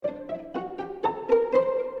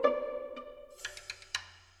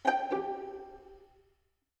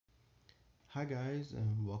guys,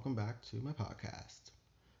 and welcome back to my podcast.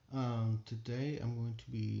 Today I'm going to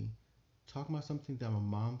be talking about something that my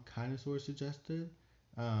mom kind of sort of suggested,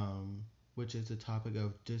 um, which is the topic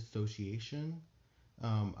of dissociation.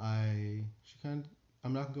 She kind of,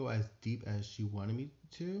 I'm not gonna go as deep as she wanted me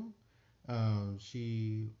to.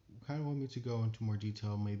 She kind of wanted me to go into more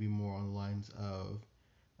detail, maybe more on the lines of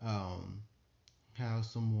um, how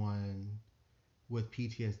someone with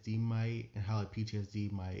PTSD might, and how like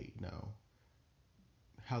PTSD might,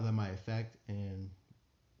 how that might affect and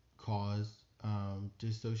cause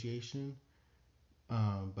dissociation.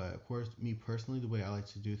 But of course, me personally, the way I like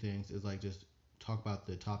to do things is like just talk about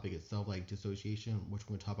the topic itself, like dissociation, which we're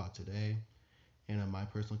going to talk about today, and my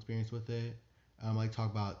personal experience with it. I like talk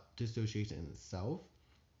about dissociation in itself.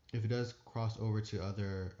 If it does cross over to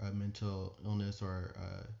other mental illness or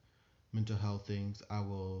mental health things, I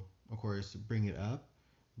will, of course, bring it up.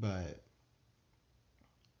 But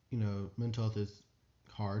mental health is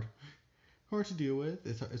hard hard to deal with.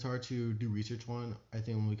 It's hard to do research on. I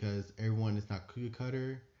think only because everyone is not cookie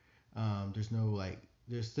cutter. There's no like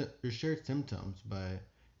there's shared symptoms, but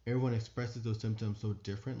everyone expresses those symptoms so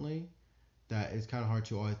differently that it's kind of hard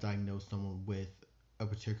to always diagnose someone with a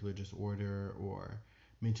particular disorder or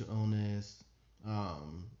mental illness.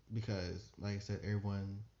 Because like I said,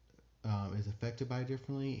 everyone is affected by it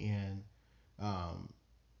differently, and um,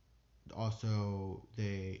 also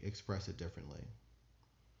they express it differently.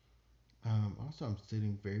 Also, I'm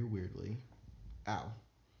sitting very weirdly. Ow.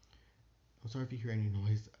 I'm sorry if you hear any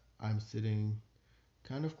noise. I'm sitting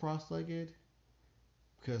kind of cross legged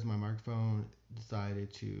because my microphone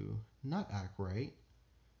decided to not act right.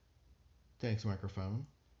 Thanks, microphone.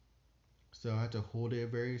 So I had to hold it a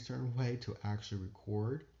very certain way to actually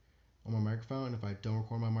record on my microphone. And if I don't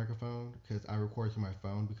record my microphone, because I record through my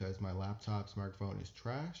phone because my laptop's microphone is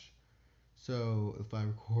trash. So if I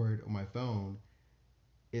record on my phone,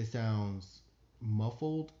 it sounds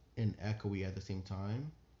muffled and echoey at the same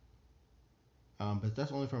time. But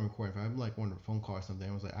that's only from recording. If I'm like on a phone call or something,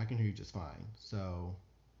 I was like, I can hear you just fine. So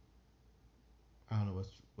I don't know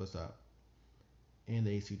what's up. And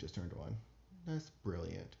the AC just turned on. That's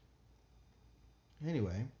brilliant.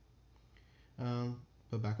 Anyway, um,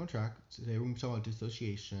 but back on track. Today we're going to be talking about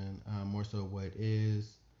dissociation, more so what it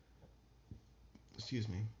is. Excuse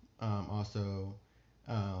me. Also,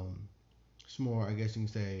 um, some more, I guess you can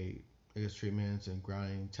say, treatments and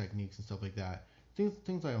grounding techniques and stuff like that.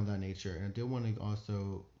 Things like on that nature. And I did want to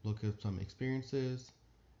also look at some experiences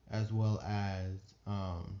as well as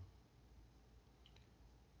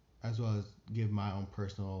give my own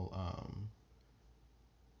personal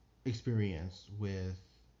experience with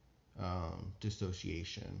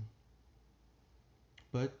dissociation.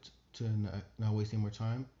 But to not waste any more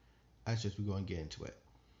time, I suggest we go and get into it.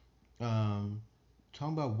 Um,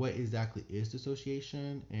 Talking about what exactly is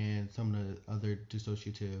dissociation and some of the other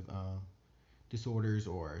dissociative disorders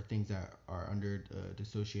or things that are under the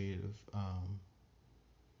dissociative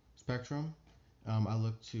spectrum. I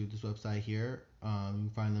looked to this website here. You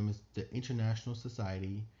can find them as the International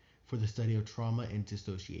Society for the Study of Trauma and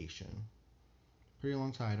Dissociation. Pretty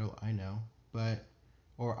long title, I know, but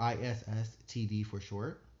or ISSTD for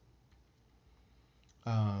short.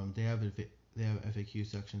 They have an FAQ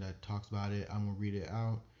section that talks about it. I'm gonna read it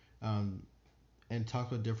out and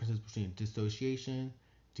talk about differences between dissociation,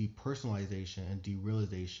 depersonalization, and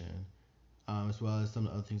derealization, as well as some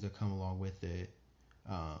of the other things that come along with it,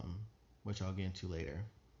 um, which I'll get into later.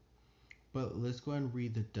 But let's go ahead and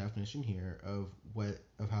read the definition here of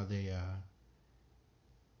how they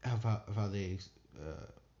of how they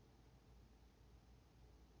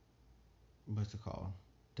what's it called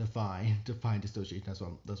define dissociation. That's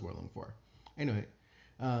what I'm looking for. Anyway,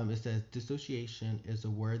 it says dissociation is a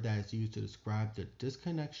word that is used to describe the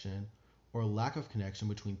disconnection or lack of connection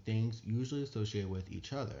between things usually associated with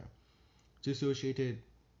each other. Dissociated,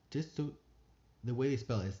 disso, the way they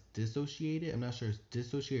spell it is dissociated. I'm not sure it's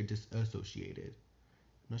dissociated or disassociated.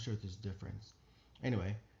 I'm not sure if there's a difference.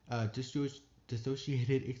 Anyway,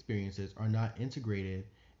 dissociated experiences are not integrated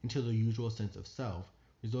into the usual sense of self,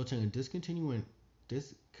 resulting in discontinuities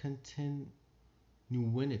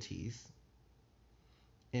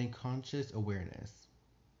in conscious awareness.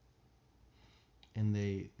 And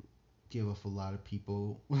they give off a lot of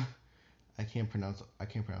people. I can't pronounce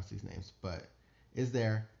these names, but it's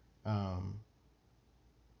there. Um,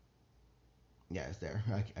 yeah, it's there.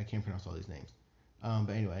 I can't pronounce all these names.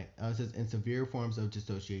 But anyway, it says in severe forms of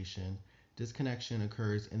dissociation, disconnection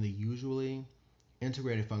occurs in the usually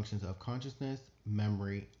integrated functions of consciousness,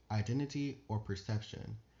 memory, identity, or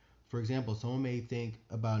perception. For example, someone may think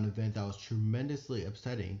about an event that was tremendously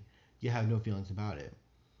upsetting, yet have no feelings about it.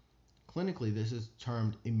 Clinically, this is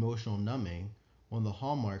termed emotional numbing, one of the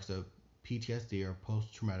hallmarks of PTSD or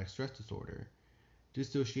post traumatic stress disorder.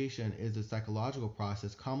 Dissociation is a psychological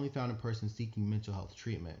process commonly found in persons seeking mental health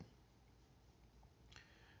treatment.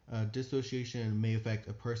 Dissociation may affect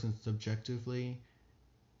a person subjectively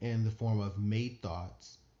in the form of made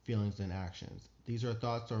thoughts, feelings, and actions. These are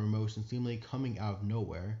thoughts or emotions seemingly coming out of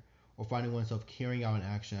nowhere, or finding oneself carrying out an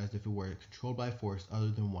action as if it were controlled by a force other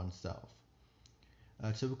than oneself.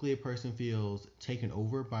 Typically, a person feels taken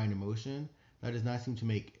over by an emotion that does not seem to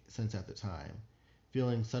make sense at the time.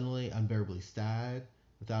 Feeling suddenly unbearably sad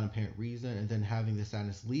without apparent reason, and then having the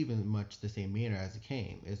sadness leave in much the same manner as it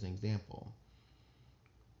came, is an example.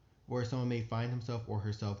 Or someone may find himself or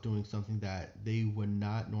herself doing something that they would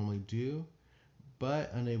not normally do,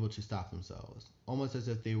 but unable to stop themselves, almost as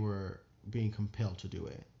if they were being compelled to do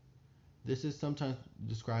it. This is sometimes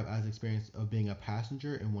described as the experience of being a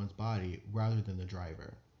passenger in one's body rather than the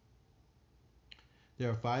driver. There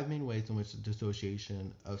are 5 main ways in which the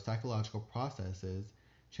dissociation of psychological processes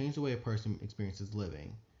change the way a person experiences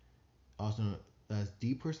living, also known as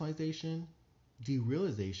depersonalization,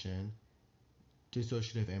 derealization,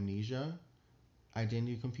 dissociative amnesia,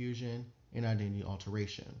 identity confusion, and identity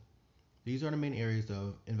alteration. These are the main areas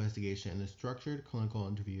of investigation in the structured clinical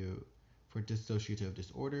interview for dissociative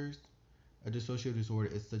disorders. A dissociative disorder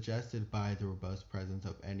is suggested by the robust presence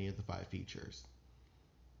of any of the 5 features.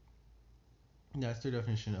 That's the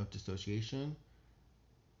definition of dissociation.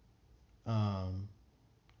 Um,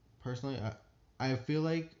 Personally, I feel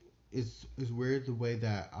like it's weird the way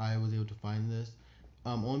that I was able to find this,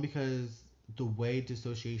 only because the way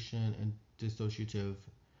dissociation and dissociative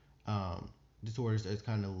um, disorders is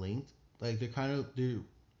kind of linked. Like they're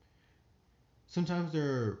sometimes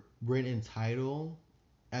they're written in title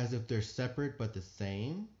as if they're separate but the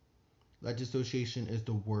same. Like dissociation is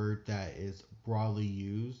the word that is broadly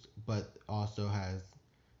used, but also has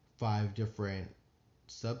 5 different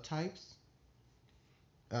subtypes.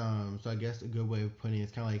 So I guess a good way of putting it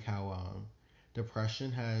is kind of like how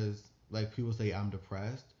depression has, like, people say I'm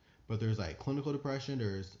depressed, but there's like clinical depression,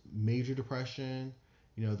 there's major depression,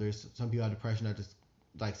 there's some people have depression that just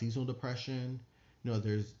like seasonal depression,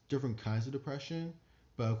 there's different kinds of depression,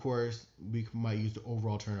 but of course we might use the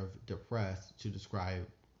overall term of depressed to describe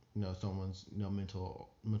someone's mental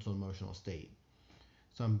emotional state.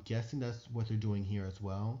 So I'm guessing that's what they're doing here as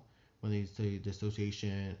well when they say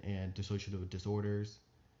dissociation and dissociative disorders.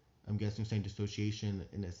 I'm guessing saying dissociation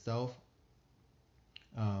in itself,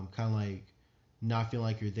 kind of like not feeling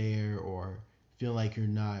like you're there, or feeling like you're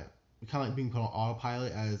not, kind of like being put on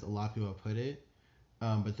autopilot, as a lot of people have put it.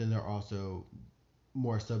 But then there are also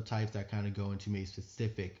more subtypes that kind of go into maybe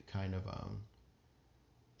specific kind of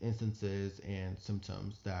instances and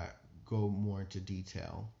symptoms that go more into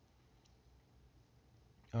detail.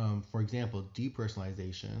 For example,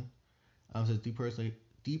 depersonalization. So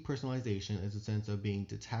depersonalization is a sense of being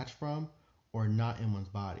detached from or not in one's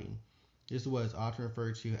body. This is what is often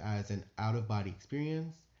referred to as an out-of-body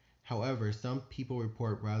experience. However, some people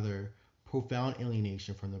report rather profound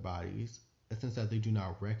alienation from their bodies, a sense that they do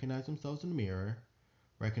not recognize themselves in the mirror,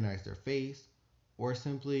 recognize their face, or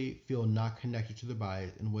simply feel not connected to their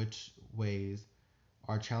bodies, in which ways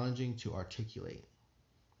are challenging to articulate.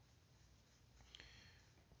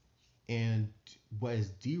 And what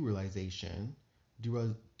is derealization?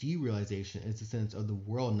 Derealization is the sense of the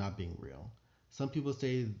world not being real. Some people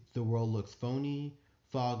say the world looks phony,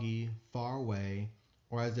 foggy, far away,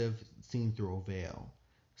 or as if seen through a veil.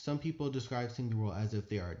 Some people describe seeing the world as if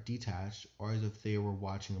they are detached or as if they were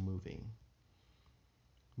watching a movie.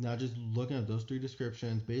 Now, just looking at those 3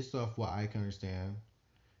 descriptions, based off what I can understand,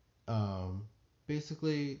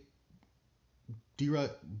 basically, the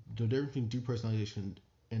difference between depersonalization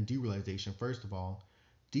and derealization, first of all,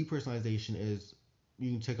 depersonalization is,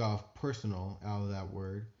 you can take off personal out of that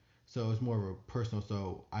word, so it's more of a personal.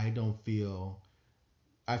 So I feel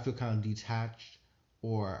kind of detached,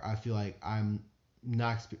 or I feel like I'm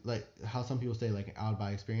not, like how some people say like an out of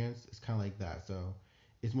body experience. It's kind of like that. So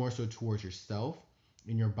it's more so towards yourself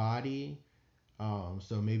in your body.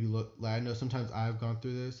 So maybe look, like I know sometimes I've gone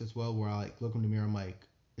through this as well, where I like look in the mirror, I'm like,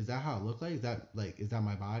 is that how it looks like? Is that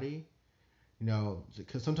my body?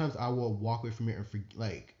 Because sometimes I will walk away from it and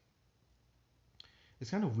like, it's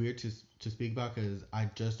kind of weird to speak about because I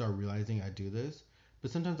just started realizing I do this. But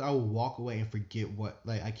sometimes I will walk away and forget what,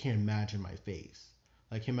 like, I can't imagine my face.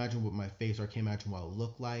 Like, I can't imagine what my face, or I can't imagine what it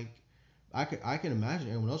look like. I can imagine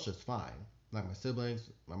everyone else just fine. Like my siblings,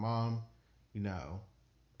 my mom,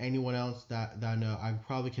 anyone else that I know, I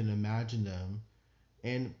probably can imagine them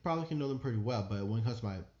and probably can know them pretty well. But when it comes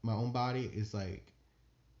to my own body, it's like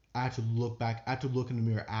I had to look back. I had to look in the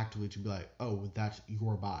mirror actively to be like, oh, that's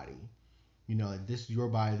your body. Like this is your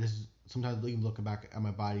body. This is sometimes even looking back at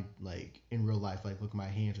my body, like in real life, like look at my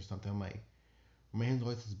hands or something. I'm like, my hands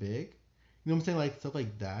always this big. What I'm saying? Like stuff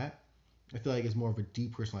like that. I feel like it's more of a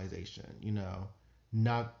depersonalization.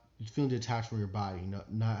 Not feeling detached from your body.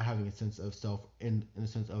 Not having a sense of self in a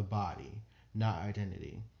sense of body, not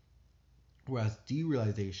identity. Whereas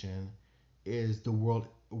derealization is the world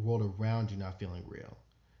around you not feeling real.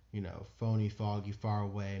 Phony, foggy, far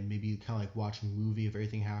away. Maybe you kind of like watching a movie of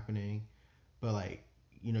everything happening, but like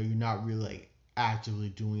you're not really like actively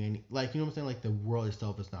doing any like what I'm saying. Like the world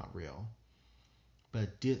itself is not real.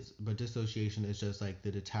 But dissociation is just like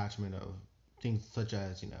the detachment of things such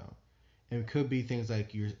as and it could be things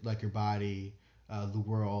like your body, the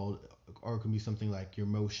world, or it could be something like your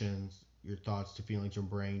emotions, your thoughts to feelings, your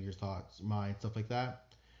brain, your thoughts, mind, stuff like that.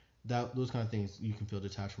 Those kind of things you can feel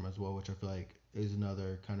detached from as well, which I feel like is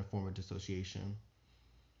another kind of form of dissociation.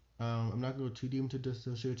 I'm not going to go too deep into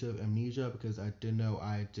dissociative amnesia because I did know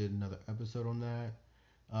I did another episode on that.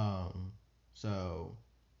 So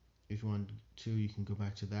if you want to, you can go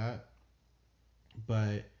back to that.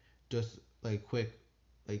 But just like quick,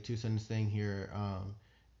 like 2 sentence thing here.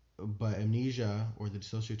 But amnesia, or the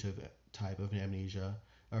dissociative type of amnesia,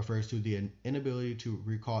 refers to the inability to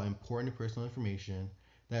recall important personal information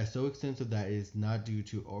that is so extensive that it is not due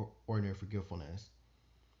to ordinary forgetfulness.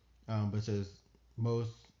 But it says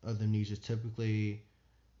most of the amnesias typically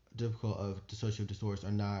typical of dissociative disorders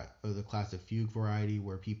are not of the classic fugue variety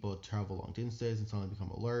where people travel long distances and suddenly become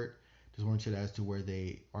alert, disoriented as to where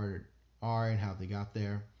they are and how they got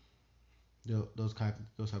there. Those type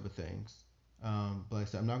of things. But like I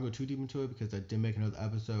said, I'm not going to go too deep into it because I did make another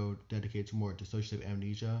episode dedicated to more dissociative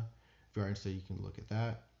amnesia. If you're interested, you can look at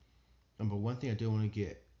that. But one thing I do want to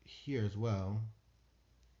get here as well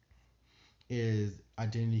is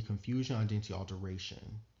identity confusion, identity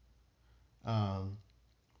alteration, um,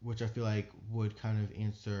 which I feel like would kind of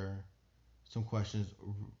answer some questions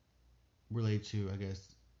related to, I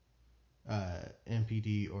guess,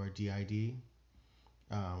 MPD or DID,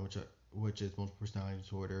 which is multiple personality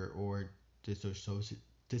disorder or dissociative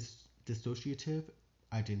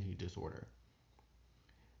identity disorder.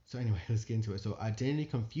 So anyway, let's get into it. So identity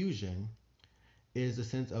confusion is a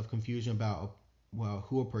sense of confusion about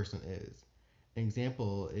who a person is. An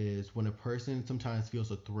example is when a person sometimes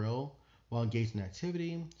feels a thrill while engaged in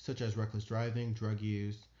activity such as reckless driving, drug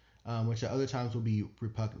use, which at other times will be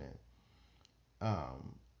repugnant.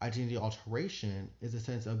 Identity alteration is a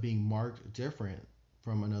sense of being marked different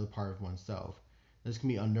from another part of oneself. This can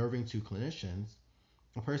be unnerving to clinicians.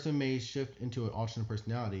 A person may shift into an alternate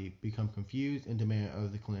personality, become confused, and demand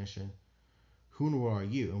of the clinician, who in the world are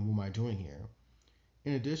you and what am I doing here?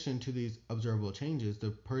 In addition to these observable changes, the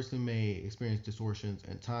person may experience distortions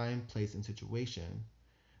in time, place, and situation.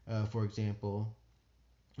 For example,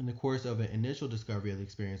 in the course of an initial discovery of the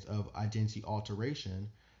experience of identity alteration,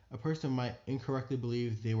 a person might incorrectly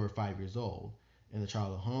believe they were 5 years old in the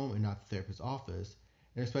childhood home and not the therapist's office,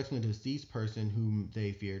 and expecting a deceased person whom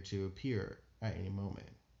they fear to appear at any moment.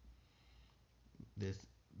 This,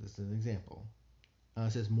 this is an example.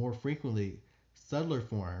 It says more frequently, subtler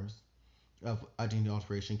forms of identity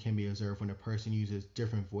alteration can be observed when a person uses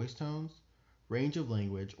different voice tones, range of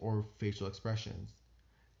language, or facial expressions.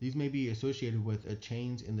 These may be associated with a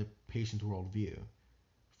change in the patient's worldview.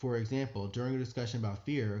 For example, during a discussion about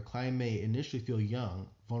fear, a client may initially feel young,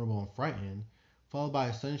 vulnerable, and frightened, followed by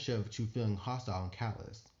a sudden shift to feeling hostile and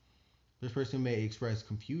callous. This person may express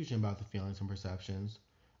confusion about the feelings and perceptions,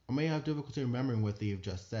 or may have difficulty remembering what they have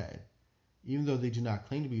just said, even though they do not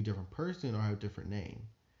claim to be a different person or have a different name.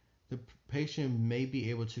 The patient may be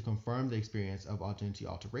able to confirm the experience of identity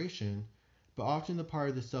alteration, but often the part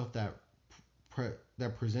of the self that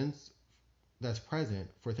presents that's present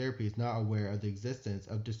for therapy is not aware of the existence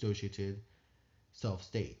of dissociated self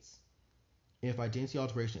states. If identity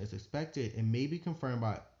alteration is expected, it may be confirmed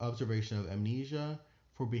by observation of amnesia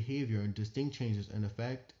for behavior and distinct changes in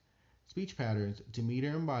affect, speech patterns,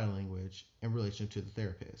 demeanor and body language in relation to the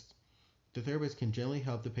therapist. The therapist can generally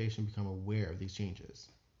help the patient become aware of these changes.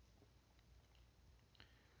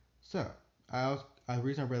 So, the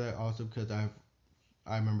reason I read that also because I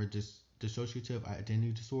remember dissociative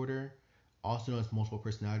identity disorder, also known as multiple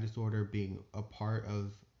personality disorder, being a part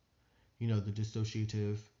of the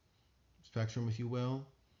dissociative spectrum, if you will.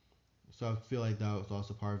 So I feel like that was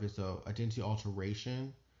also part of it. So identity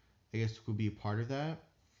alteration, I guess, could be a part of that.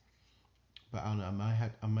 But I don't know.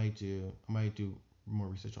 I might do more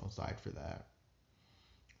research on the side for that.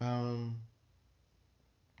 Um,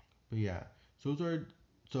 but yeah.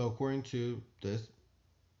 So according to this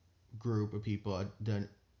group of people,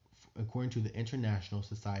 according to the International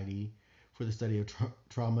Society for the Study of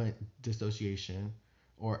Trauma Dissociation,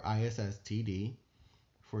 or ISSTD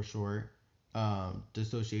for short.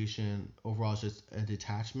 Dissociation overall is just a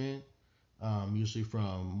detachment, usually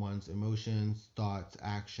from one's emotions, thoughts,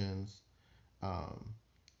 actions, um,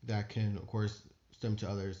 that can, of course, stem to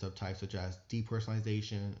other subtypes such as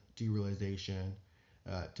depersonalization, derealization,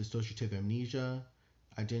 dissociative amnesia,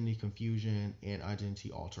 identity confusion, and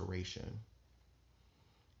identity alteration.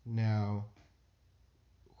 Now,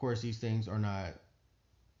 of course, these things are not,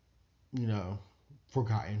 you know,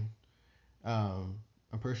 forgotten.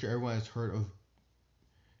 I'm pretty sure everyone has heard of,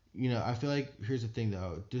 I feel like here's the thing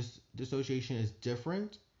though, dissociation is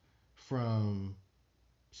different from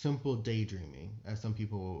simple daydreaming, as some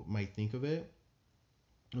people might think of it.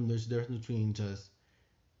 And there's a difference between just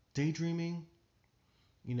daydreaming,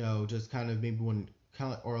 just kind of maybe when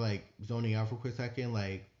kind of, or like zoning out for a quick second.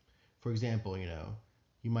 Like, for example,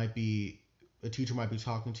 you might be, a teacher might be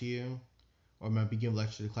talking to you, or might be giving a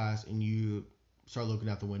lecture to the class, and you start looking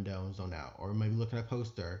out the window and zone out, or maybe looking at a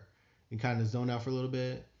poster and kind of zone out for a little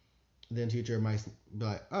bit. Then teacher might be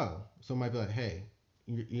like, oh, so might be like, hey,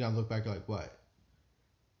 you gotta look back, you're like, what?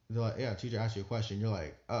 They're like, yeah, teacher asked you a question. You're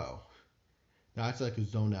like, oh. Now that's like a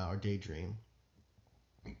zone out or daydream.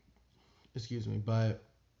 Excuse me. But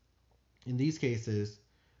in these cases,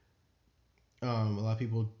 a lot of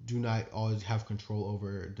people do not always have control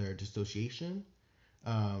over their dissociation,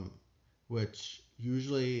 um, which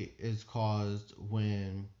usually is caused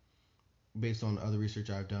when, based on other research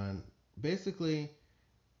I've done, basically,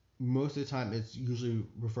 most of the time it's usually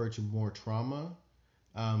referred to more trauma.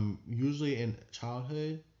 Usually in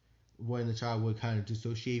childhood, when the child would kind of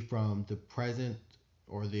dissociate from the present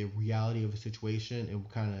or the reality of a situation, it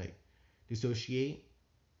would kind of dissociate,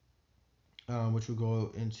 which will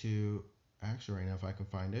go into action right now if I can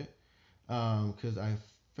find it, because I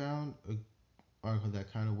found an article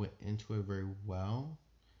that kind of went into it very well.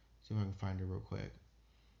 See if I can find it real quick.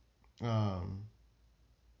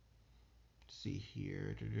 See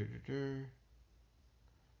here.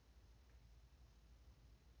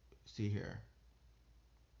 See here.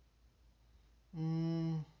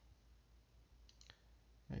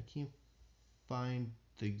 I can't find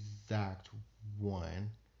the exact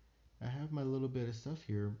one. I have my little bit of stuff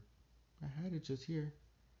here. I had it just here.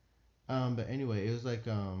 But anyway, it was like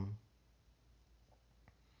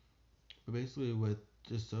but basically with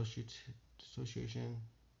dissociation.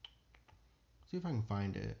 See if I can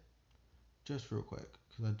find it just real quick,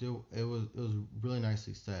 because I do. It was really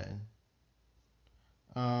nicely said.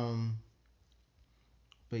 Um,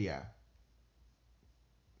 but yeah,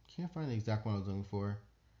 can't find the exact one I was looking for.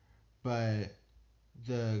 But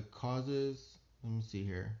the causes. Let me see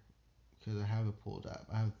here, because I have it pulled up.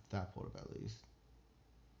 I have that pulled up at least.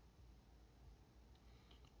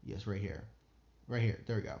 Yes, right here. Right here.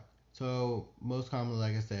 There we go. So most commonly,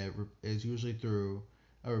 like I said, is usually through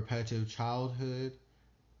a repetitive childhood,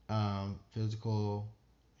 physical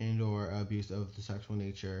and/or abuse of the sexual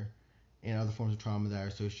nature, and other forms of trauma that are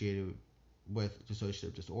associated with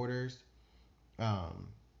dissociative disorders. Um,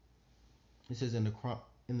 it says in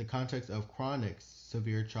the context of chronic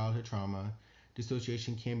severe childhood trauma,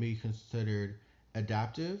 dissociation can be considered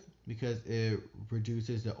adaptive because it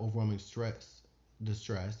reduces the overwhelming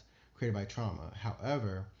distress created by trauma.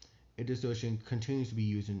 However, if dissociation continues to be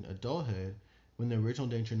used in adulthood when the original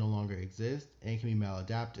danger no longer exists and can be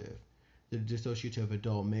maladaptive, the dissociative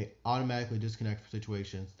adult may automatically disconnect from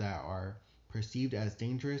situations that are perceived as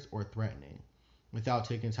dangerous or threatening, without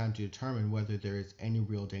taking time to determine whether there is any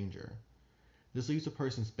real danger. This leaves a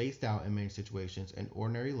person spaced out in many situations in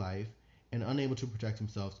ordinary life and unable to protect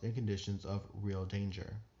themselves in conditions of real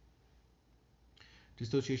danger.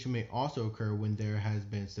 Dissociation may also occur when there has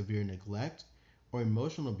been severe neglect or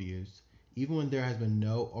emotional abuse, even when there has been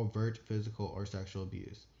no overt physical or sexual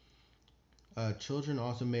abuse. Children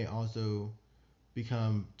may also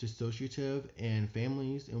become dissociative in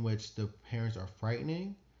families in which the parents are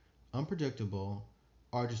frightening, unpredictable,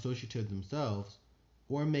 are dissociative themselves,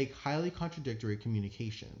 or make highly contradictory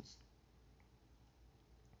communications.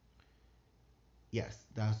 Yes,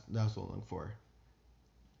 that's what I'm looking for.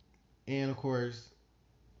 And of course,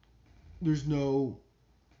 there's no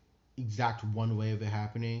exact one way of it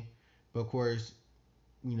happening, but of course,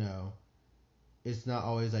 you know, it's not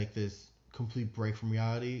always like this complete break from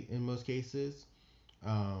reality in most cases.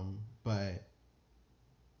 But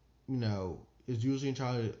it's usually in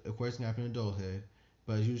childhood. Of course, it can happen in adulthood,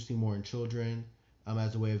 but it's usually more in children,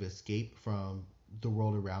 as a way of escape from the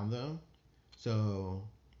world around them. So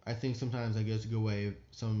I think sometimes I guess a good way,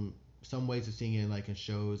 some ways of seeing it, like in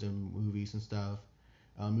shows and movies and stuff,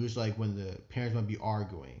 Usually, like when the parents might be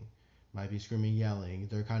arguing, might be screaming, yelling,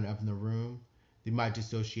 they're kind of up in the room. They might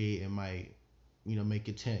dissociate and might, make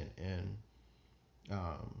a tent and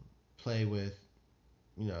um, play with,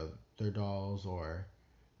 their dolls, or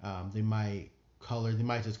they might color. They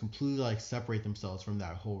might just completely like separate themselves from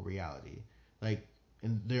that whole reality. Like,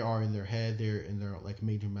 and they are in their head. They're in their like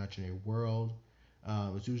major imaginary world.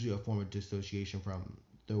 It's usually a form of dissociation from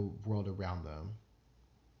the world around them.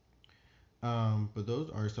 But those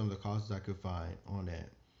are some of the causes I could find on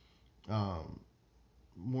it. Um,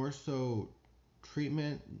 More so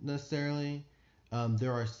treatment necessarily.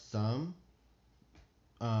 There are some,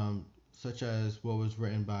 such as what was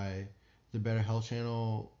written by the Better Health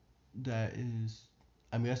Channel, that is,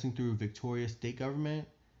 I'm guessing, through Victoria State Government.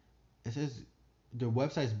 It says the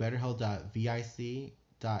website is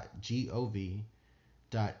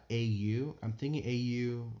betterhealth.vic.gov.au. I'm thinking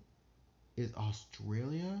AU is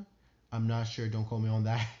Australia. I'm not sure. Don't quote me on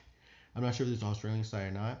that. I'm not sure if it's an Australian site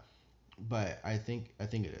or not, but I think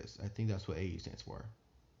it is. I think that's what AU stands for.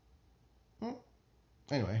 Well,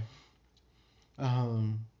 anyway,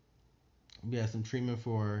 um, yeah, some treatment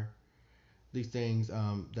for these things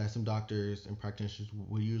that some doctors and practitioners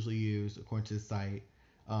will usually use, according to the site,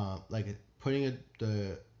 like putting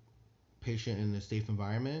the patient in a safe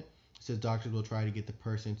environment. It says doctors will try to get the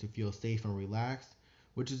person to feel safe and relaxed,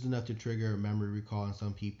 which is enough to trigger memory recall in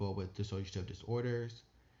some people with dissociative disorders.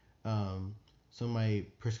 Um, some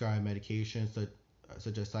might prescribe medications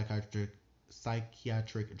such as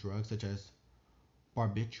psychiatric drugs such as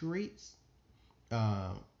barbiturates.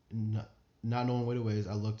 Um, n- Not knowing what it was,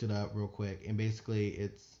 I looked it up real quick, and basically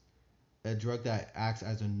it's a drug that acts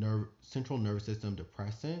as a central nervous system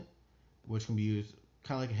depressant, which can be used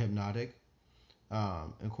kind of like a hypnotic.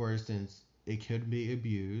 Of course, since it could be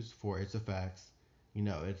abused for its effects,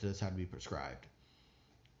 it does have to be prescribed.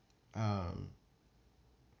 Um,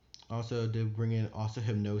 Also, they bring in also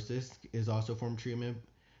hypnosis is also a form of treatment,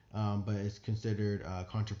 but it's considered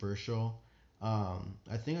controversial.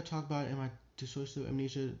 I think I talked about it in my dissociative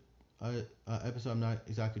amnesia episode. I'm not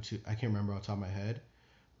exactly too, I can't remember off the top of my head,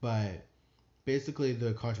 but basically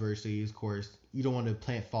the controversy is, of course, you don't want to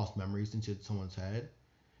plant false memories into someone's head,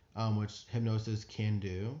 which hypnosis can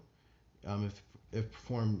do. If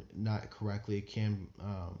performed not correctly,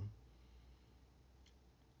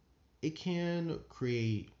 it can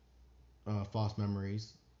create false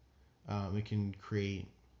memories. It can create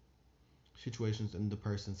situations in the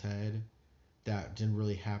person's head that didn't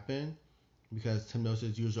really happen, because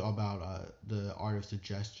hypnosis is usually all about the art of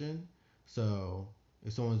suggestion. So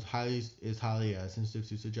if someone's highly sensitive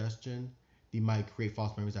to suggestion, they might create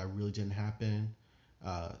false memories that really didn't happen.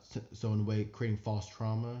 So in a way, creating false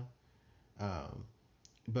trauma. Um,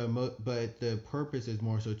 but the purpose is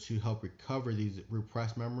more so to help recover these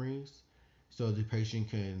repressed memories, so the patient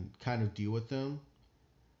can kind of deal with them.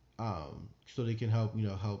 So they can help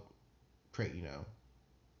create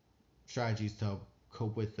strategies to help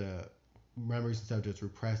cope with the memories instead of just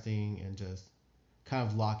repressing and just kind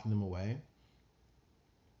of locking them away.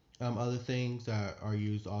 Other things that are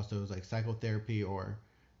used also is like psychotherapy, or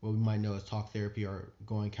what we might know as talk therapy, or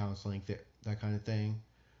going counseling, that kind of thing.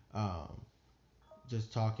 Um,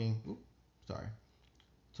 just talking. Oops, sorry.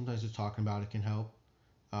 Sometimes just talking about it can help.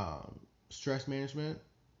 Um, Stress management,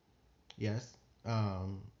 yes.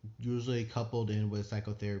 Usually coupled in with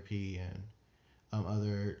psychotherapy and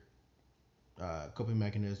other coping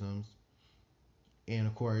mechanisms, and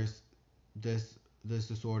of course, this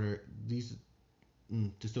disorder, these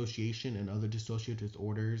dissociation and other dissociative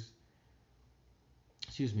disorders,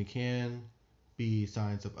 excuse me, be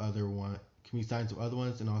signs of other one can be signs of other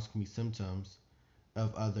ones, and also can be symptoms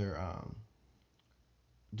of other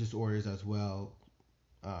disorders as well,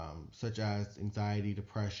 such as anxiety,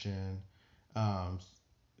 depression. Um,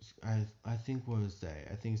 I think what does it say?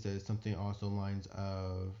 I think it says something also lines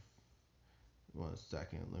of. 1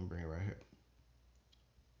 second, let me bring it right here.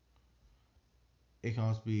 It can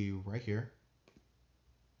also be right here.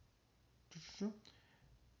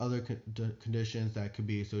 Other conditions that could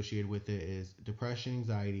be associated with it is depression,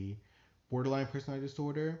 anxiety, borderline personality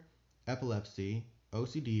disorder, epilepsy,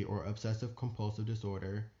 OCD or obsessive compulsive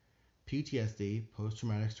disorder, PTSD, post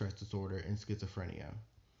traumatic stress disorder, and schizophrenia.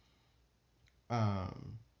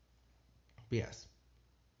 Um, but yes,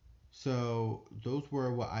 so those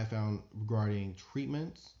were what I found regarding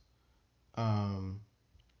treatments. Um,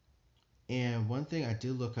 and one thing I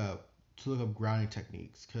did look up grounding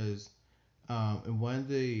techniques, because in one of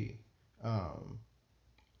the um,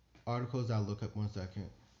 articles I look up, 1 second,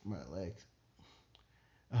 my legs.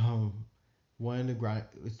 Um, One of the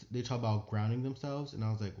they talk about grounding themselves, and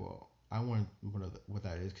I was like, well, I want what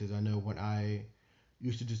that is, because I know when I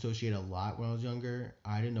used to dissociate a lot when I was younger.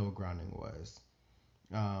 I didn't know what grounding was.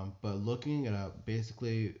 But looking it up,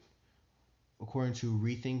 basically, according to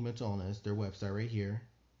Rethink Mental Illness, their website right here.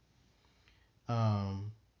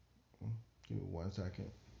 Um, Give me 1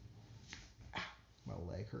 second. My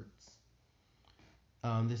leg hurts.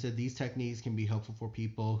 They said these techniques can be helpful for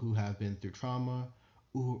people who have been through trauma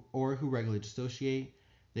or who regularly dissociate.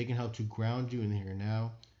 They can help to ground you in the here and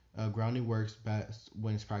now. Grounding works best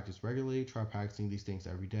when it's practiced regularly. Try practicing these things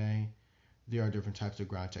every day. There are different types of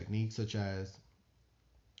ground techniques, such as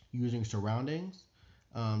using surroundings.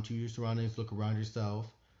 To use surroundings, look around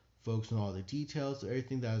yourself, focus on all the details of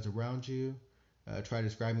everything that is around you. Try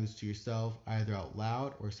describing this to yourself either out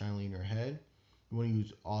loud or silently in your head. You want to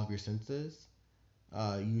use all of your senses.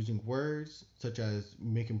 Using words, such as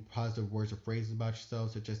making positive words or phrases about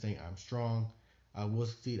yourself, such as saying, I'm strong, I will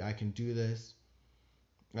succeed, I can do this.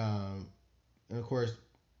 And of course,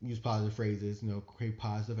 use positive phrases, create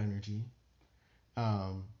positive energy.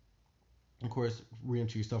 Um, of course, read them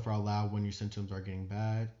to yourself out loud when your symptoms are getting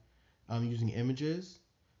bad. Using images,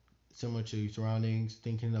 similar to your surroundings,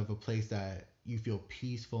 thinking of a place that you feel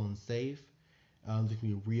peaceful and safe. This can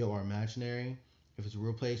be real or imaginary. If it's a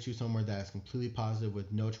real place, choose somewhere that's completely positive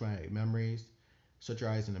with no traumatic memories. Shut your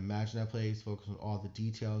eyes and imagine that place. Focus on all the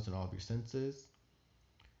details and all of your senses.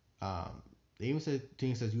 They even said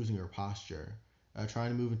things as using your posture.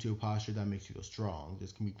 Trying to move into a posture that makes you feel strong.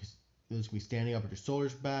 This can be standing up with your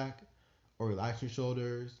shoulders back or relaxing your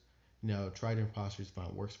shoulders. Try different postures, find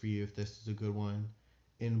what works for you if this is a good one.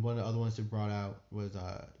 And one of the other ones they brought out was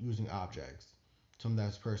using objects, something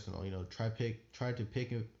that's personal.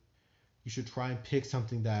 You should try and pick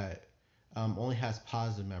something that only has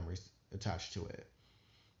positive memories attached to it.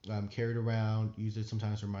 Carry it around, use it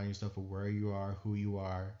sometimes to remind yourself of where you are, who you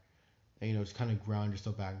are, and just kind of ground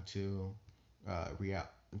yourself back into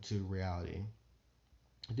reality.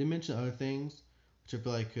 I did mention other things, which I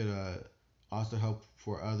feel like could also help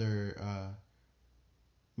for other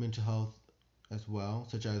mental health as well,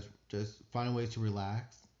 such as just finding ways to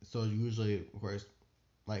relax. So usually, of course,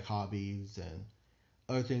 like hobbies and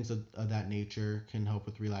other things of that nature can help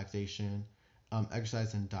with relaxation.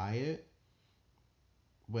 Exercise and diet,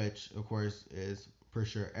 which of course is for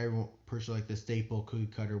sure like the staple cookie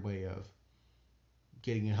cutter way of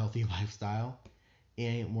getting a healthy lifestyle,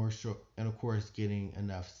 and and of course getting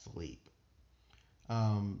enough sleep.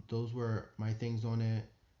 Those were my things on it.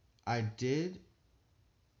 I did,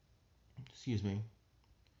 excuse me,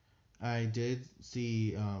 I did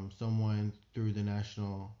see someone through the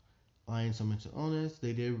National Alliance on Mental Illness.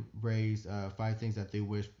 They did raise 5 things that they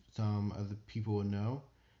wish some of the people would know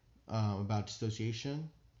about dissociation.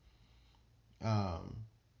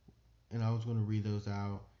 And I was going to read those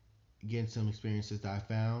out, get some experiences that I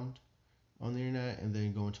found on the internet, and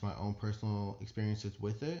then go into my own personal experiences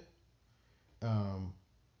with it.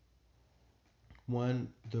 One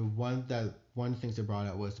of the things they brought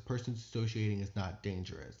out was the person dissociating is not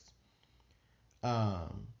dangerous.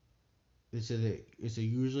 They said it's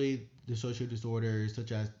usually dissociative disorders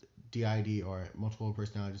such as DID or multiple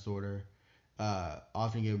personality disorder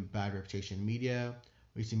often get a bad reputation in media.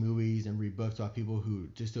 We see movies and read books about people who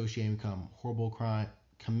dissociate and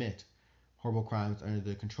commit horrible crimes under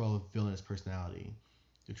the control of villainous personality.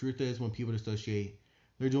 The truth is, when people dissociate,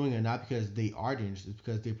 they're doing it not because they are dangerous, it's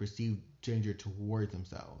because they perceive danger towards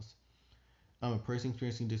themselves. A person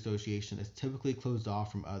experiencing dissociation is typically closed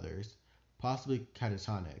off from others, possibly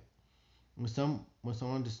catatonic. When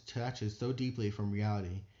someone detaches so deeply from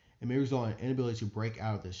reality, it may result in an inability to break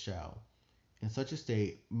out of this shell. In such a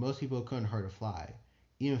state, most people couldn't hurt a fly,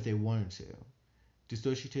 even if they wanted to.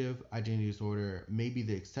 Dissociative identity disorder may be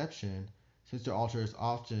the exception, since their alters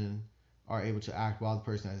often are able to act while the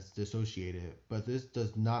person is dissociated, but this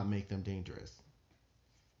does not make them dangerous.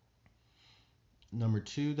 Number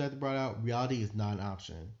 2 that they brought out, reality is not an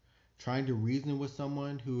option. Trying to reason with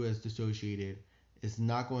someone who is dissociated is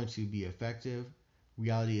not going to be effective.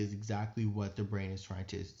 Reality is exactly what the brain is trying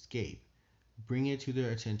to escape. Bringing it to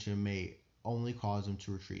their attention may only cause them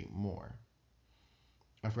to retreat more.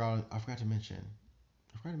 I forgot to mention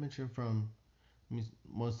from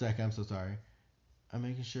 1 second. I'm so sorry. I'm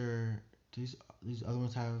making sure these other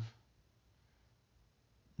ones have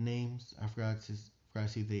names. I forgot to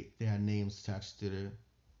see they had names attached to the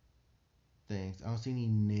things. I don't see any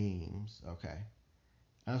names. Okay.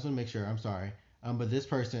 I just want to make sure. I'm sorry. But this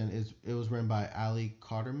person it was written by Ali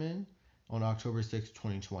Carterman on October 6,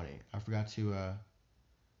 2020. I forgot to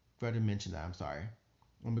mention that. I'm sorry.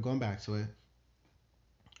 I'm going back to it.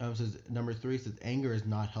 Says number 3 says anger is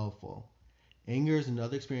not helpful. Anger is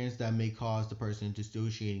another experience that may cause the person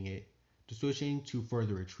dissociating to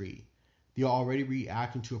further retreat. They are already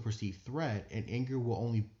reacting to a perceived threat, and anger will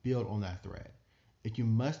only build on that threat. If you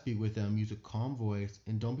must speak with them, use a calm voice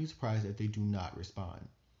and don't be surprised if they do not respond.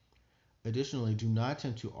 Additionally, do not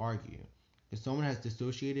attempt to argue. If someone has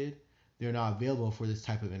dissociated, they are not available for this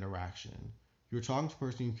type of interaction. You're talking to a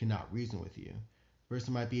person who cannot reason with you. The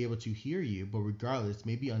person might be able to hear you, but regardless,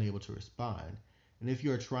 may be unable to respond. And if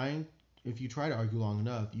you try to argue long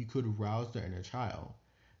enough, you could rouse their inner child.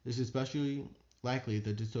 This is especially likely if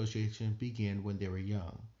the dissociation began when they were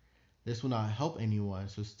young. This will not help anyone,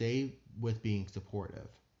 so stay with being supportive.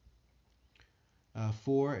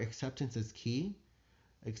 4. Acceptance is key.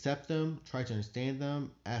 Accept them, try to understand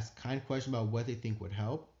them, ask kind questions about what they think would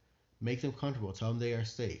help, make them comfortable, tell them they are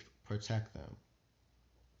safe, protect them.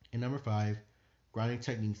 And number 5, grounding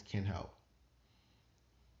techniques can help.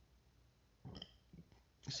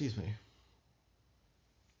 Excuse me.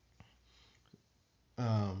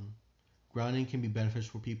 Grounding can be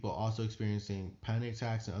beneficial for people also experiencing panic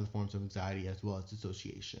attacks and other forms of anxiety as well as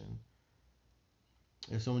dissociation.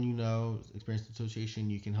 If someone you know experiences dissociation,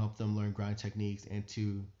 you can help them learn grounding techniques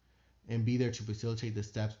and be there to facilitate the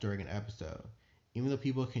steps during an episode. Even though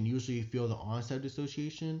people can usually feel the onset of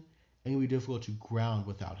dissociation, it can be difficult to ground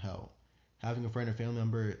without help. Having a friend or family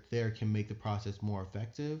member there can make the process more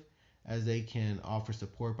effective, as they can offer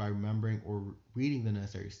support by remembering or reading the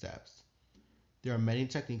necessary steps. There are many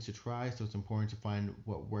techniques to try, so it's important to find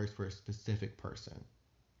what works for a specific person.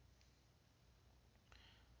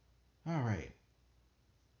 All right.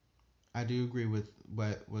 I do agree with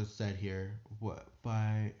what was said here. What's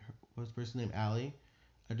the person named Allie?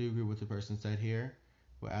 I do agree with the person said here.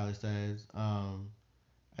 What Allie says.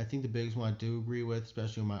 I think the biggest one I do agree with,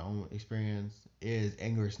 especially in my own experience, is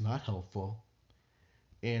anger is not helpful.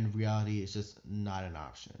 In reality, it's just not an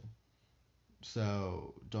option.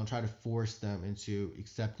 So don't try to force them into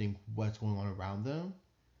accepting what's going on around them.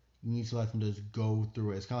 You need to let them just go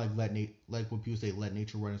through it. It's kind of like when people say, let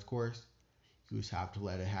nature run its course. You just have to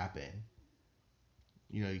let it happen.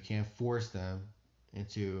 You can't force them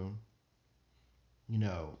into,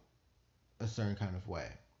 a certain kind of way.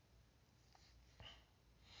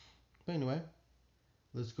 But anyway,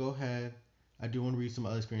 let's go ahead. I do want to read some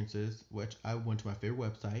other experiences, which I went to my favorite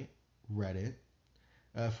website, Reddit,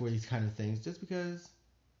 for these kind of things, just because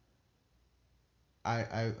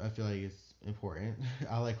I feel like it's important.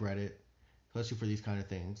 I like Reddit, especially for these kind of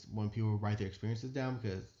things, when people write their experiences down,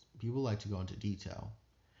 because people like to go into detail.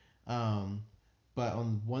 But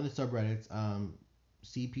on one of the subreddits,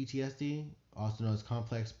 CPTSD, also known as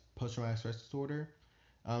Complex Post-Traumatic Stress Disorder,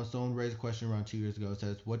 someone raised a question around 2 years ago. It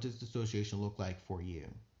says, what does dissociation look like for you?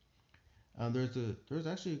 There's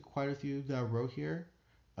actually quite a few that I wrote here,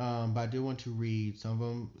 but I did want to read some of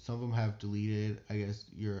them. Some of them have deleted, I guess,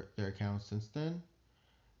 their accounts since then.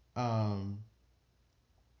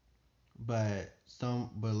 But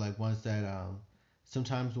like ones that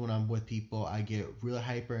sometimes when I'm with people, I get really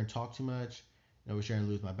hyper and talk too much. Overshare and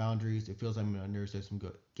lose my boundaries. It feels like my nervous system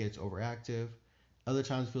gets overactive. Other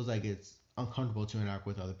times it feels like it's uncomfortable to interact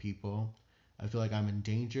with other people. I feel like I'm in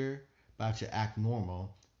danger, but I have to act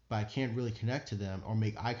normal. But I can't really connect to them or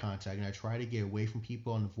make eye contact, and I try to get away from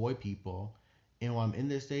people and avoid people. And while I'm in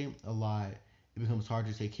this state a lot, it becomes hard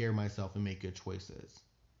to take care of myself and make good choices.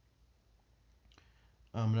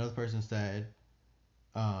 Another person said,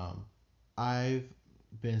 I've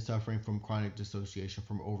been suffering from chronic dissociation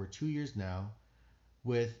for over 2 years now,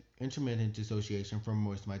 with intermittent dissociation for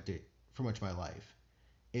much of my life.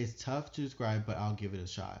 It's tough to describe, but I'll give it a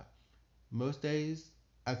shot. Most days,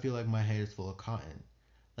 I feel like my head is full of cotton.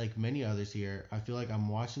 Like many others here, I feel like I'm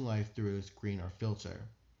watching life through a screen or filter.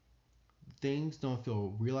 Things don't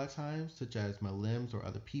feel real at times, such as my limbs or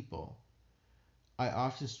other people. I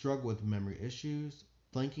often struggle with memory issues,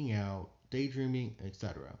 blanking out, daydreaming,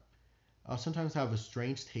 etc. I'll sometimes have a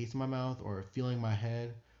strange taste in my mouth or a feeling in my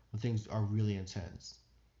head when things are really intense.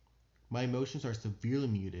 My emotions are severely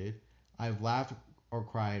muted. I've laughed or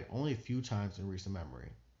cried only a few times in recent memory.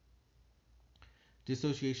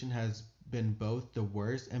 Dissociation has been both the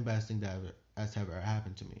worst and best thing that has ever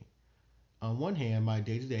happened to me. On one hand, my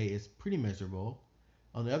day to day is pretty miserable.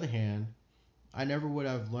 On the other hand, I never would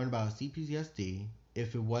have learned about CPTSD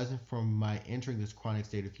if it wasn't from my entering this chronic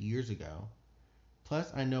state a few years ago. Plus,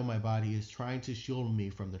 I know my body is trying to shield me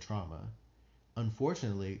from the trauma.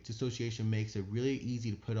 Unfortunately, dissociation makes it really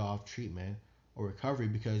easy to put off treatment or recovery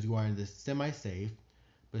because you are in this semi-safe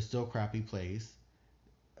but still crappy place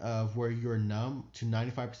of where you're numb to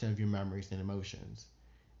 95% of your memories and emotions.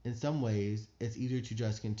 In some ways, it's easier to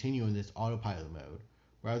just continue in this autopilot mode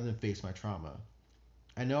rather than face my trauma.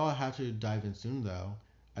 I know I'll have to dive in soon though.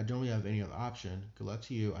 I don't really have any other option. Good luck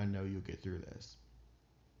to you. I know you'll get through this.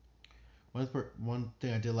 One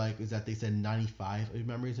thing I did like is that they said 95 of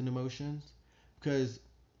memories and emotions, because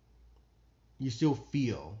you still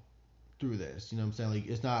feel through this. You know what I'm saying? Like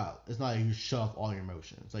it's not like you shut off all your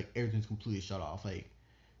emotions. Like everything's completely shut off. Like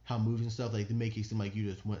how movies and stuff, like they make you seem like you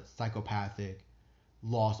just went psychopathic,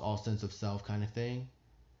 lost all sense of self kind of thing.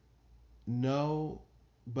 No,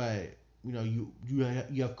 but you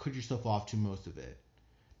have cut yourself off to most of it.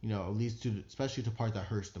 At least to especially the part that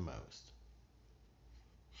hurts the most.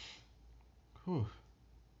 Whew.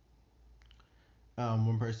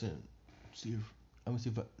 One person. See, if, I'm gonna see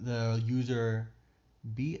if the user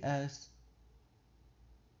BSCRBZ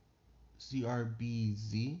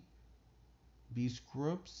B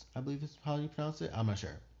Scrubs, I believe is how you pronounce it. I'm not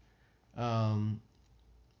sure. Um,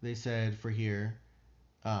 they said for here.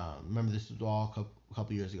 Remember, this was all a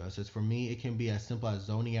couple years ago. It says, for me, it can be as simple as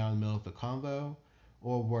zoning out in the middle of a convo,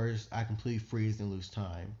 or worse, I completely freeze and lose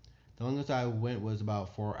time. The longest I went was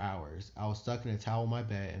about 4 hours. I was stuck in a towel in my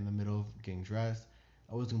bed in the middle of getting dressed.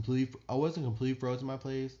 I wasn't completely frozen in my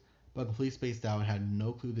place, but completely spaced out and had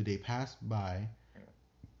no clue the day passed by.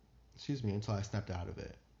 Excuse me, until I snapped out of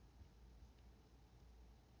it.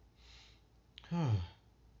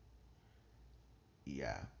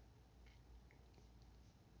 Yeah,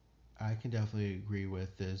 I can definitely agree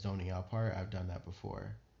with the zoning out part. I've done that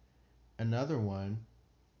before. Another one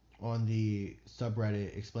on the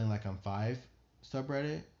subreddit Explain Like I'm Five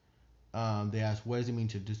subreddit. They asked, what does it mean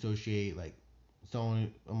to dissociate? Like,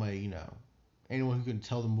 someone, I'm like, anyone who can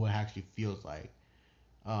tell them what it actually feels like.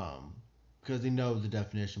 Um, because they know the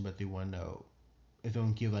definition, but they want to know if they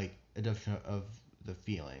can give like a definition of the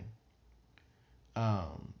feeling.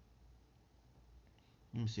 Um,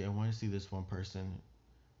 Let me see. I want to see this one person.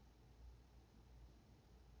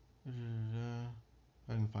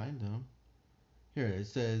 I can find them. Here it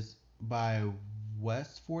says by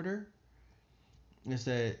Westforder. It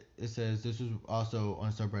says this was also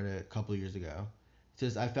on subreddit a couple of years ago. It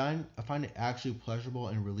says I find it actually pleasurable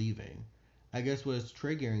and relieving. I guess what's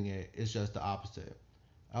triggering it is just the opposite.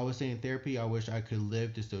 I was saying in therapy I wish I could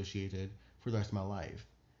live dissociated for the rest of my life.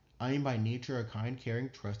 I am by nature a kind, caring,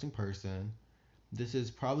 trusting person. This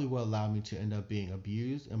is probably what allowed me to end up being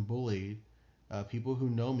abused and bullied. People who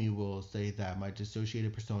know me will say that my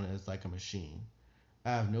dissociated persona is like a machine.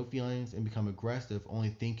 I have no feelings and become aggressive only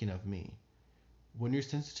thinking of me. When you're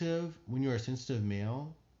a sensitive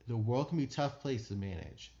male, the world can be a tough place to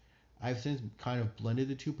manage. I've since kind of blended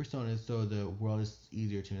the two personas so the world is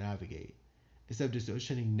easier to navigate. Instead of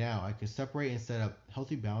dissociating now, I can separate and set up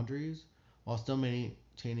healthy boundaries while still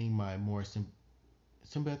maintaining my more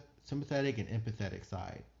sympathetic and empathetic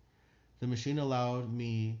side. The machine allowed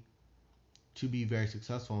me to be very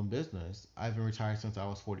successful in business. I've been retired since I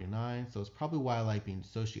was 49, so it's probably why I like being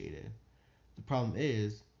dissociated. The problem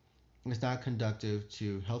is, it's not conducive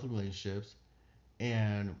to healthy relationships.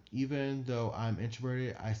 And even though I'm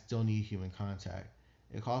introverted, I still need human contact.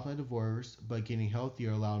 It caused my divorce, but getting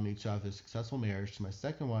healthier allowed me to have a successful marriage to my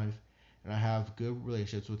second wife, and I have good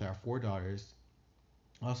relationships with our 4 daughters.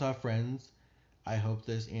 I also have friends. I hope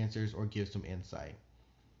this answers or gives some insight.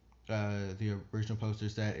 The original poster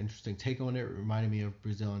said, interesting take on it, reminded me of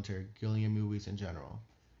Brazil and Targaryen movies in general.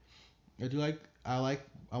 I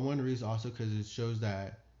want to read this also because it shows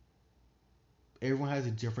that everyone has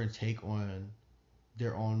a different take on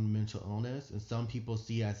their own mental illness, and some people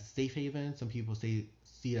see it as a safe haven. Some people see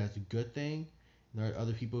it as a good thing. And there are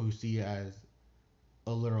other people who see it as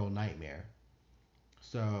a literal nightmare.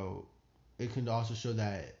 So it can also show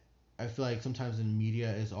that I feel like sometimes in the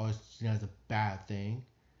media it's always seen as a bad thing,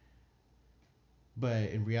 but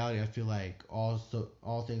in reality, I feel like all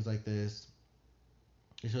things like this,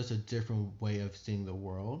 it's just a different way of seeing the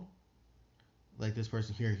world. Like this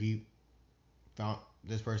person here, he found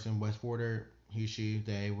this person West Border, he, she,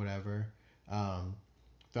 they, whatever, um,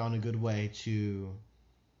 found a good way to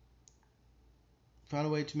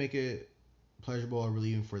make it pleasurable or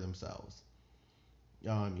relieving for themselves.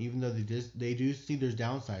 Even though they do see there's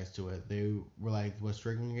downsides to it, they were like, what's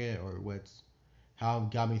triggering it or how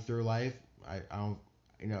it got me through life. I don't,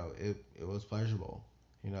 it was pleasurable,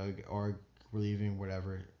 or relieving,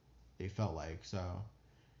 whatever they felt like. So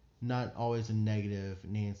not always a negative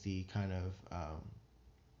Nancy kind of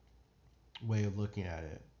way of looking at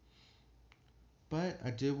it. But I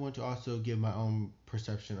did want to also give my own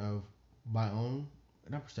perception of my own,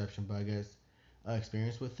 not perception, but I guess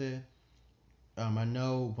experience with it. I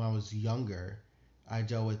know when I was younger, I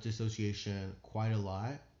dealt with dissociation quite a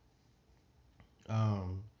lot.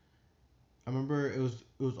 Um, I remember it was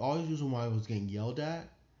always usually when I was getting yelled at,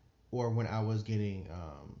 or when I was getting,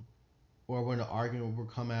 or when an argument would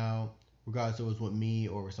come out, regardless if it was with me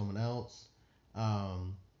or with someone else.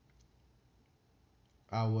 Um,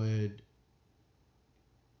 I would.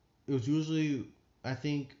 It was usually. I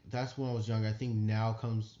think that's when I was younger. I think now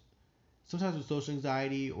comes sometimes with social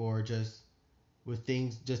anxiety or just with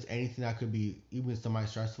things, just anything that could be even semi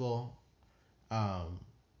stressful. Um,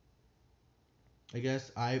 I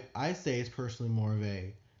guess I say it's personally more of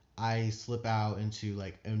a I slip out into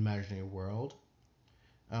like an imaginary world.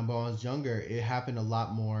 But when I was younger, it happened a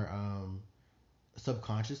lot more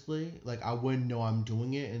subconsciously. Like I wouldn't know I'm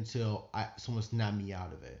doing it until someone snapped me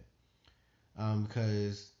out of it.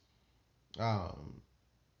 Because um,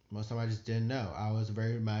 most of the time I just didn't know. I was a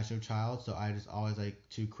very imaginative child, so I just always like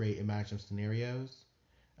to create imaginative scenarios.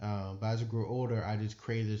 But as I grew older, I just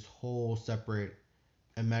created this whole separate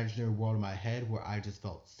imaginary world in my head where I just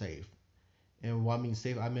felt safe. And what I mean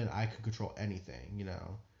safe, I meant I could control anything.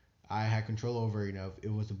 I had control over, if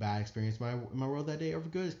it was a bad experience in my world that day or a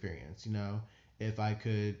good experience. If I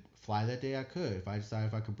could fly that day, I could. If I decided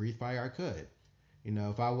if I could breathe fire, I could.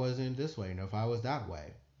 If I wasn't this way, if I was that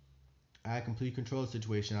way. I had complete control of the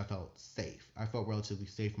situation. I felt safe. I felt relatively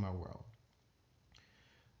safe in my world.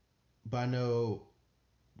 But I know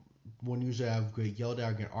when usually I've get yelled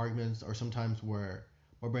at or get arguments, or sometimes where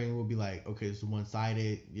my brain will be like, okay, this is one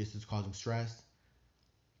sided, this is causing stress.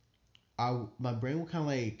 My brain will kind of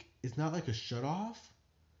like, it's not like a shut off,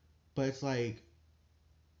 but it's like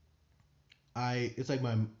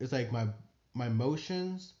my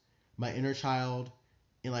emotions, my inner child,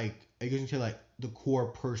 and like I guess you can say like the core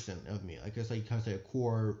person of me. Like it's like you kind of say a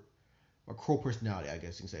core personality. I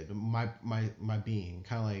guess you can say my being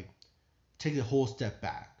kind of like takes a whole step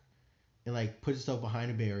back and like puts itself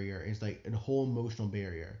behind a barrier. And it's like a whole emotional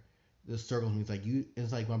barrier. The circles me. It's like you.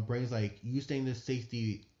 It's like my brain's like you stay in the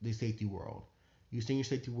safety world. You stay in your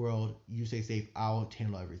safety world. You stay safe. I'll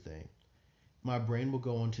handle everything. My brain will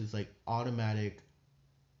go into this automatic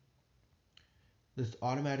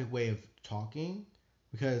way of talking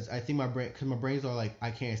because I think because my brain's all like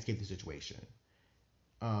I can't escape the situation.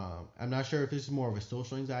 I'm not sure if this is more of a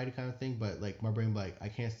social anxiety kind of thing, but like my brain like I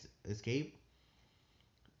can't escape.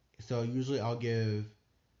 So usually I'll give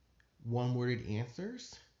one worded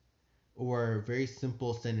answers or very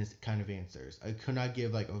simple sentence kind of answers. I could not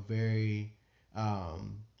give like a very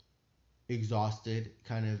um, exhausted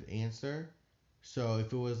kind of answer. So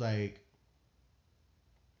if it was like,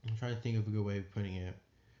 I'm trying to think of a good way of putting it.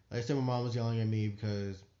 Like I said, my mom was yelling at me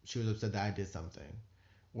because she was upset that I did something,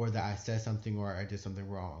 or that I said something, or I did something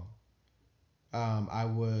wrong. I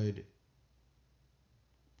would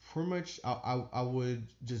pretty much, I would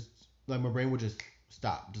just like my brain would just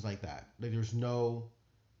stop just like that. Like there's no,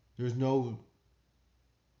 I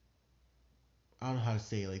don't know how to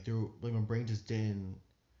say it. Like like my brain just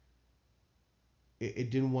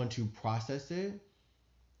it didn't want to process it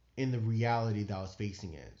in the reality that I was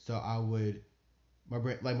facing it. So my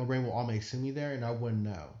brain will always send me there, and I wouldn't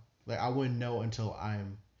know. Like I wouldn't know until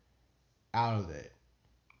I'm out of it.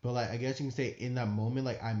 But like I guess you can say in that moment,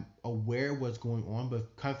 like I'm aware of what's going on,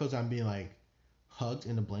 but kind of feels like I'm being like hugged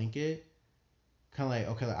in a blanket. Kind of like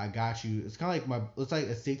okay, like I got you. It's kind of like it's like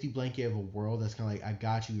a safety blanket of a world that's kind of like I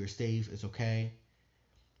got you. You're safe. It's okay.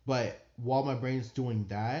 But while my brain's doing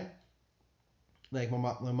that, like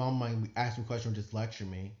my mom might ask me a question or just lecture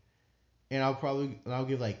me, and I'll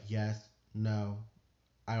give like yes, no,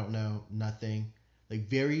 I don't know, nothing, like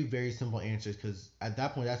very very simple answers because at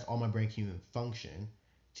that point that's all my brain can even function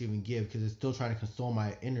to even give because it's still trying to console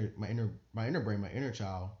my inner brain, my inner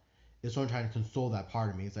child. It's still trying to console that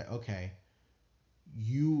part of me. It's like okay,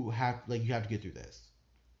 you have to get through this.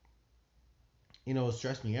 It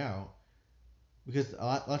stressed me out because a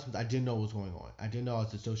lot of times I didn't know what was going on. I didn't know I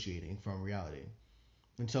was dissociating from reality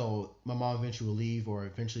until my mom eventually would leave or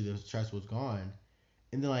eventually the stress was gone.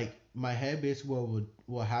 And then like my head basically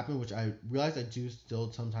what happened, which I realize I do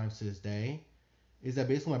still sometimes to this day, is that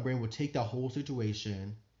basically my brain would take that whole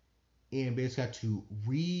situation and basically have to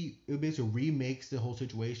it basically remakes the whole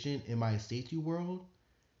situation in my safety world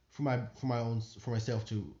for myself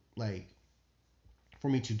to like for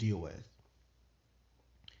me to deal with.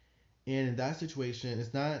 And in that situation,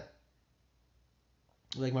 it's not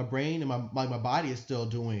like my brain and my body is still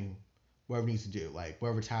doing whatever it needs to do, like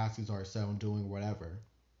whatever tasks are set on doing, whatever.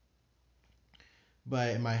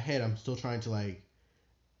 But in my head, I'm still trying to like,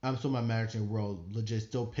 I'm still my imaginary world, legit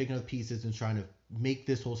still picking up pieces and trying to make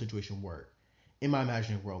this whole situation work. In my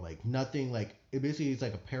imaginary world, like nothing, like it basically is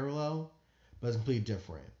like a parallel, but it's completely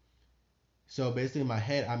different. So basically, in my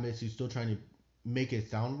head, I'm basically still trying to make it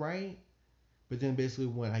sound right. But then basically,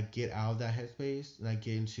 when I get out of that headspace and I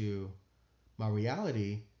get into my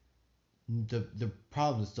reality, the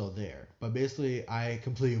problem is still there. But basically, I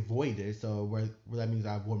completely avoid it. So where that means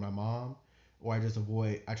I avoid my mom, or I just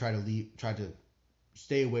avoid. I try to leave. Try to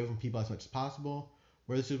stay away from people as much as possible.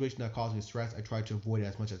 Where the situation that causes me stress, I try to avoid it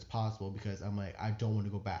as much as possible because I'm like, I don't want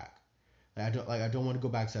to go back. I don't want to go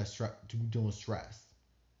back to that to dealing with stress.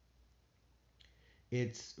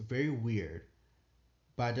 It's very weird,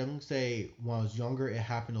 but I definitely say when I was younger, it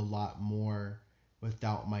happened a lot more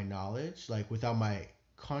without my knowledge, like without my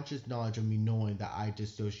conscious knowledge of me knowing that I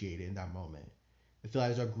dissociated in that moment. I feel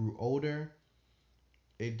like as I grew older,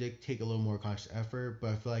 it did take a little more conscious effort,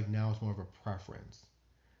 but I feel like now it's more of a preference.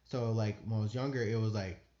 So like when I was younger, it was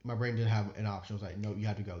like my brain didn't have an option. It was like, no, you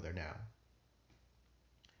have to go there now.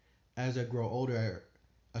 As I grow older,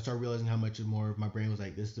 I started realizing how much more of my brain was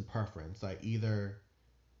like, this is a preference. Like either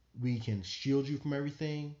we can shield you from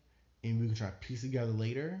everything and we can try to piece together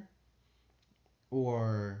later,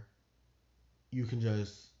 or you can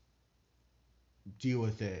just deal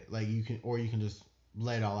with it. Like you can just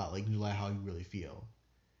let it all out. Like you let how you really feel.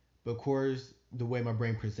 But of course, the way my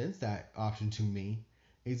brain presents that option to me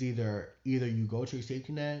is either you go to a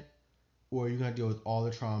safety net, or you're gonna deal with all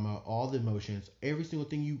the trauma, all the emotions, every single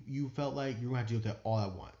thing you felt like you're gonna have to deal with that all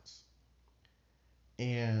at once.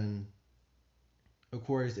 And of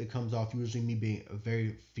course, it comes off usually me being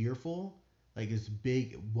very fearful. Like this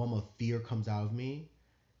big whelm of fear comes out of me,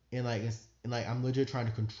 and like I'm legit trying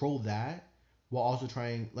to control that while also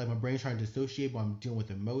trying like my brain's trying to dissociate while I'm dealing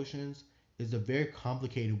with emotions. It's a very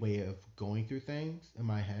complicated way of going through things in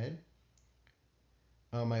my head.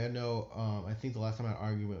 I know. I think the last time I had an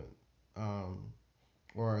argument, um,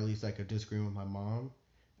 or at least like a disagreement with my mom,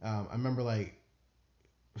 I remember like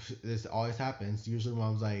this always happens. Usually,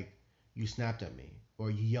 mom's like, "You snapped at me,"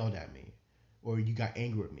 or "You yelled at me," or "You got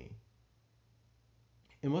angry with me."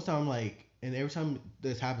 And most of the time, I'm like, and every time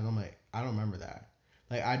this happens, I'm like, I don't remember that.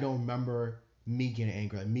 Like, I don't remember me getting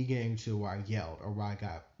angry, like me getting angry to where I yelled or where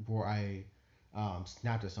I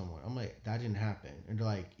snapped at someone. I'm like, that didn't happen. And they're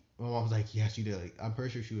like, my mom was like, yes, you did. Like, I'm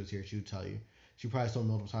pretty sure she was here. She would tell you. She probably saw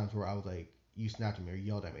multiple times where I was like, you snapped at me or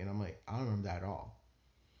yelled at me. And I'm like, I don't remember that at all.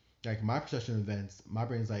 Like, my perception of events, my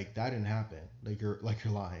brain's like, that didn't happen. You're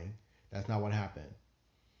lying. That's not what happened.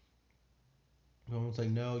 My mom's like,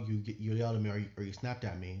 no, you yelled at me or you snapped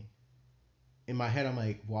at me. In my head, I'm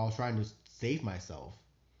like, well, I was trying to save myself.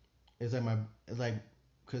 It's like it's like,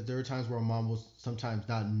 because there are times where my mom will sometimes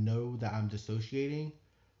not know that I'm dissociating,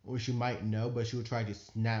 or she might know, but she would try to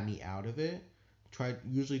snap me out of it. Try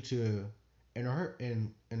usually to, in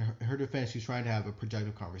her defense, she's trying to have a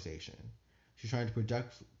productive conversation. She's trying to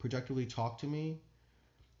productively talk to me,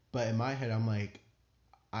 but in my head, I'm like,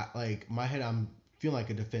 my head, I'm feeling like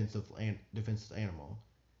a defensive animal.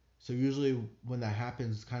 So usually when that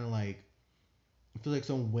happens, it's kind of like I feel like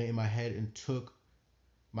someone went in my head and took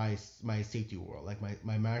my safety world, like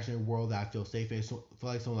my imaginary world that I feel safe in. So I feel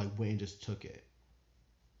like someone like went and just took it,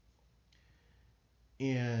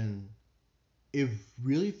 and it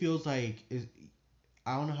really feels like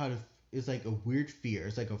I don't know how to. It's like a weird fear.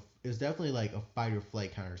 It's definitely like a fight or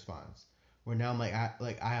flight kind of response. Where now I'm like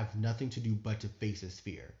I have nothing to do but to face this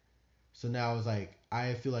fear. So now it's like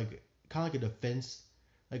I feel like kind of like a defense,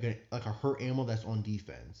 like a hurt animal that's on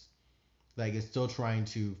defense. Like it's still trying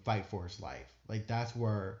to fight for its life. Like that's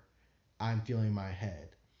where I'm feeling in my head.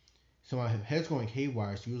 So my head's going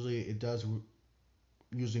haywire. So usually it does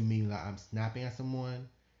usually mean that I'm snapping at someone.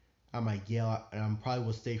 I might yell and I probably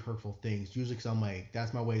will say hurtful things. Usually because I'm like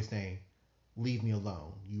that's my way of saying leave me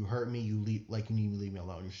alone. You hurt me. You need to leave me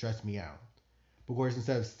alone. You stress me out. But whereas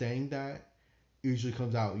instead of saying that, it usually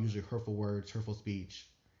comes out usually hurtful words, hurtful speech,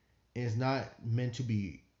 and it's not meant to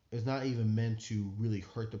be. It's not even meant to really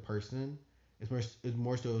hurt the person. It's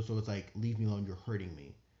more so it's like leave me alone. You're hurting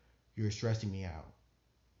me. You're stressing me out.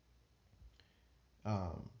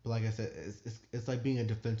 But like I said, it's like being a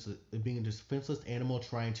defenseless animal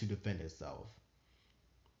trying to defend itself.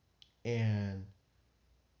 And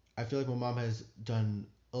I feel like my mom has done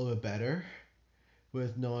a little bit better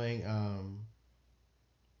with knowing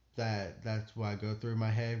that that's what I go through in my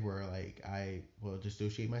head, where like I will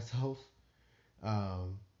dissociate myself.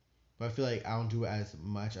 Um, but I feel like I don't do it as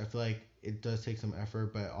much. I feel like it does take some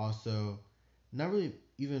effort, but also not really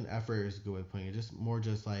even effort is a good way of putting it. Just more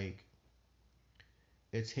just like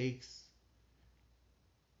it takes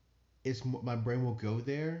it's my brain will go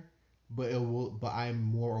there, but it will. But I'm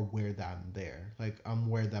more aware that I'm there. Like I'm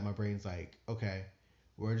aware that my brain's like, okay,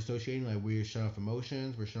 we're dissociating. Like we're shutting off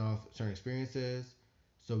emotions. We're shutting off certain experiences,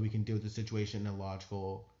 so we can deal with the situation in a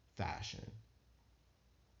logical fashion.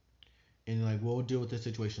 And like we'll deal with the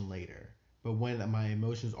situation later. But when my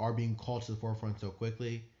emotions are being called to the forefront so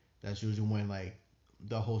quickly, that's usually when like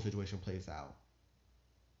the whole situation plays out.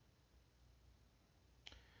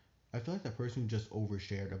 I feel like that person who just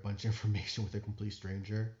overshared a bunch of information with a complete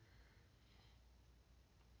stranger.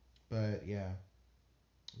 But yeah,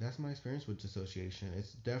 that's my experience with dissociation.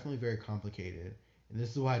 It's definitely very complicated, and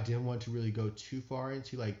this is why I didn't want to really go too far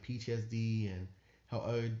into like PTSD and how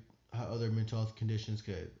other mental health conditions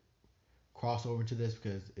could cross over to this,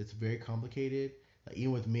 because it's very complicated. Like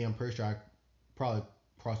even with me, I'm pretty sure I probably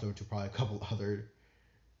crossed over to probably a couple other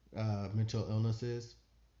mental illnesses,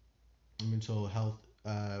 mental health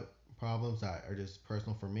problems that are just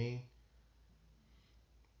personal for me.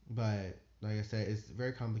 But like I said, it's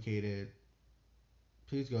very complicated.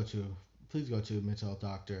 Please go to a mental health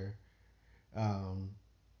doctor. Um,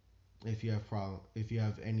 if you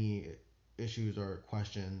have any issues or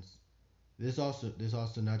questions. This also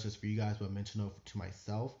not just for you guys, but mental note to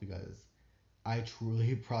myself, because I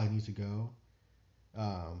truly probably need to go.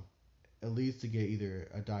 Um, at least to get either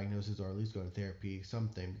a diagnosis or at least go to therapy,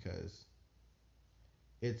 something, because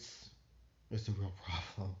it's it's a real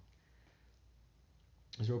problem.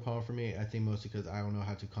 It's a real problem for me. I think mostly because I don't know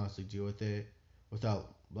how to constantly deal with it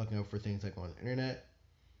without looking out for things like on the internet.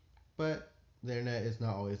 But the internet is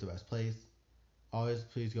not always the best place. Always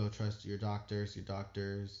please go trust your doctors,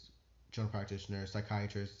 general practitioners,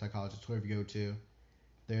 psychiatrists, psychologists, whoever you go to.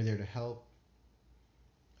 They're there to help.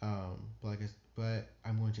 But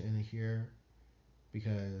I'm going to end it here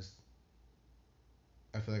because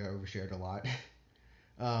I feel like I overshared a lot.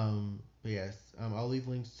 But yes, I'll leave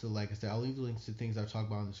links to, like I said, I'll leave links to things I've talked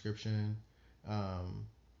about in the description. Um,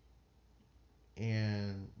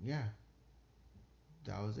 and yeah,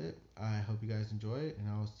 that was it. I hope you guys enjoy it, and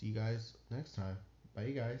I'll see you guys next time. Bye,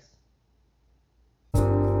 you guys.